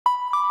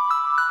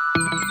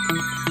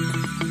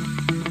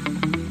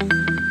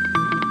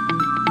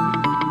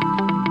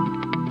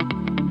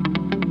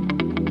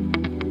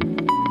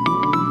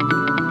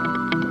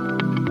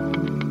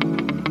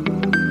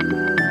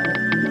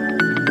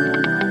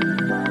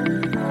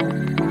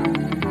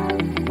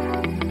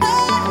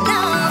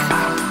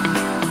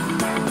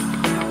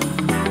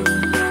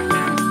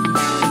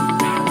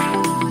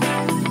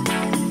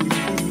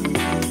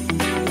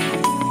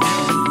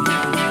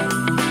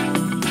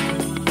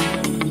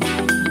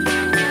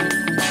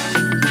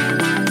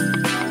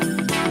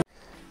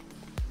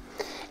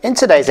In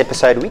today's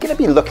episode, we're going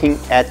to be looking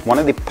at one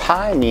of the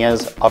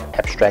pioneers of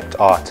abstract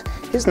art.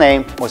 His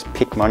name was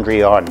Piet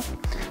Mondrian.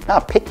 Now,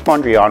 Piet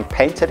Mondrian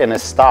painted in a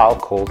style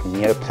called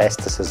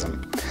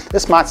neoplasticism.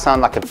 This might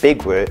sound like a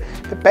big word,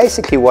 but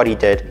basically what he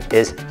did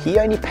is he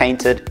only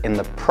painted in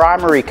the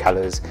primary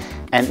colors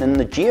and in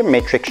the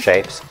geometric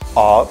shapes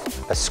of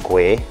a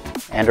square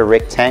and a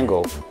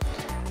rectangle.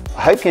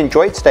 I hope you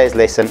enjoyed today's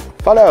lesson.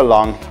 Follow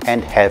along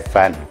and have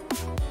fun.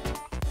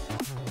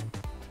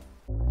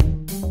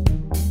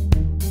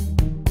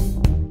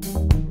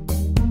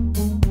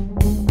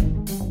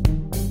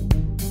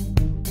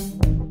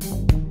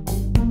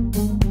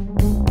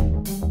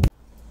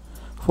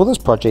 For this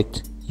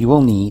project, you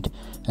will need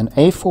an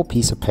A4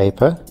 piece of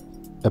paper,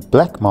 a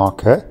black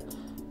marker,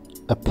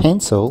 a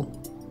pencil,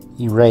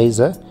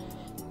 eraser,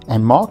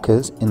 and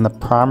markers in the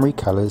primary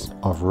colors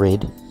of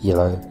red,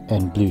 yellow,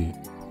 and blue.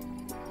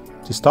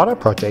 To start our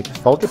project,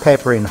 fold your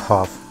paper in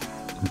half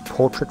in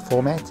portrait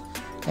format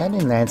and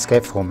in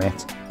landscape format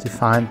to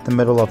find the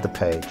middle of the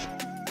page.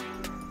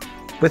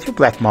 With your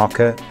black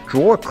marker,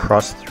 draw a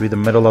cross through the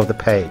middle of the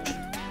page.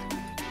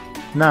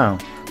 Now,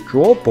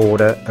 draw a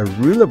border a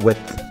ruler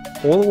width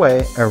all the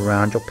way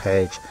around your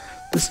page.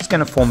 This is going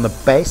to form the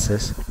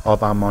basis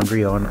of our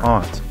Mondrian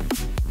art.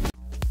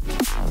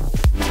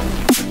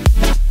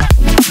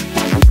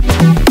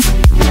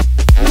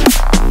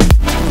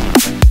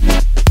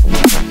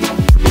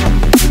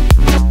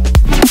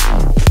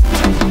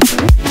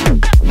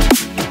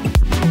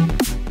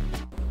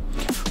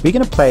 We're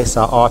going to place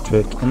our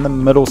artwork in the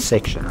middle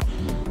section.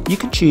 You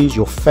can choose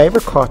your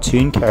favorite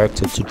cartoon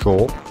character to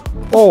draw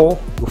or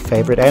your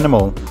favorite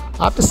animal.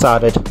 I've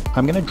decided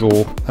I'm going to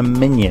draw a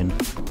minion.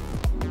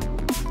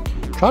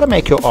 Try to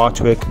make your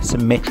artwork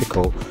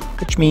symmetrical,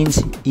 which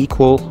means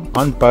equal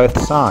on both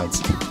sides.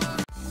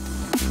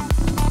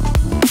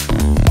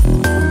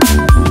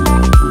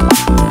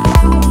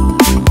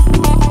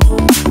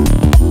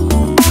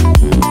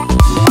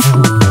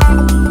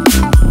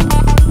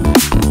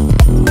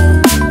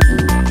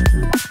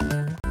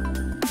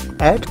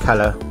 Add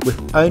color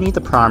with only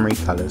the primary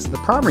colors. The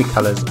primary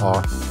colors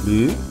are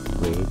blue,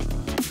 red,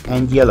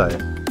 and yellow.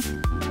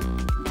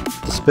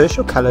 Disperse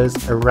your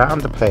colors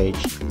around the page,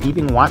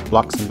 leaving white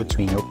blocks in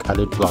between your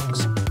colored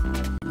blocks.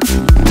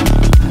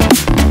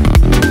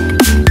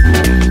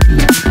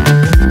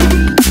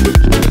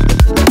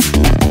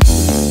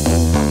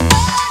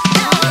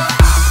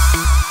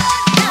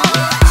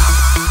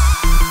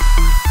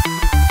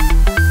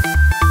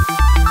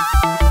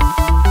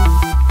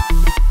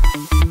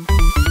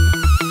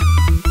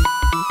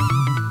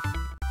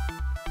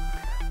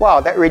 Wow,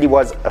 that really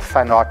was a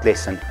fun art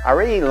lesson. I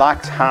really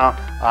liked how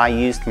I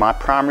used my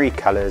primary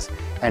colors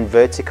and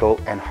vertical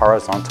and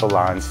horizontal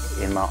lines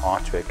in my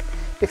artwork.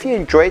 If you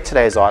enjoyed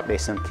today's art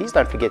lesson, please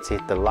don't forget to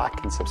hit the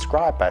like and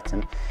subscribe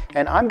button,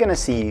 and I'm going to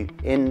see you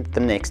in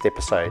the next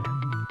episode.